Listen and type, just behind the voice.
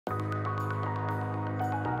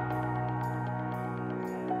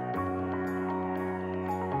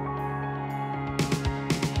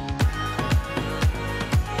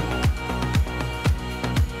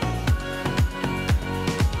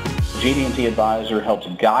GD&T Advisor helps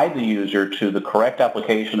guide the user to the correct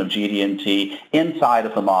application of GD&T inside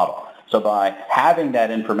of the model. So by having that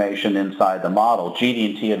information inside the model,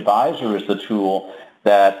 GD&T Advisor is the tool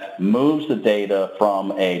that moves the data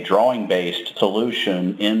from a drawing-based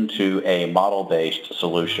solution into a model-based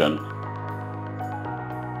solution.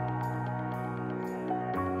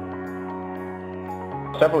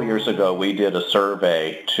 Several years ago, we did a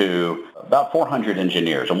survey to about 400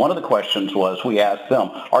 engineers, and one of the questions was, we asked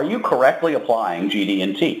them, are you correctly applying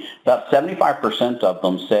GD&T? About 75% of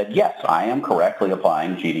them said, yes, I am correctly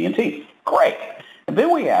applying GD&T. Great. And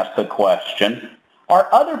then we asked the question, are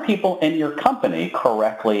other people in your company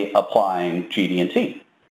correctly applying GD&T?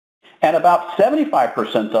 And about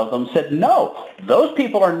 75% of them said, no, those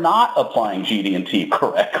people are not applying GD&T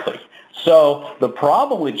correctly. So the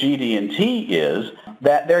problem with GD&T is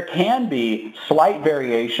that there can be slight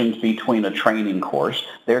variations between a training course.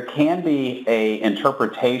 There can be an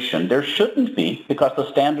interpretation. There shouldn't be, because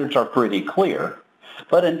the standards are pretty clear.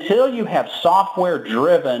 But until you have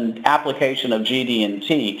software-driven application of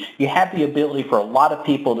GD&T, you have the ability for a lot of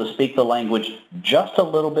people to speak the language just a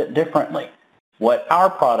little bit differently. What our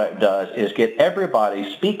product does is get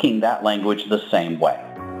everybody speaking that language the same way.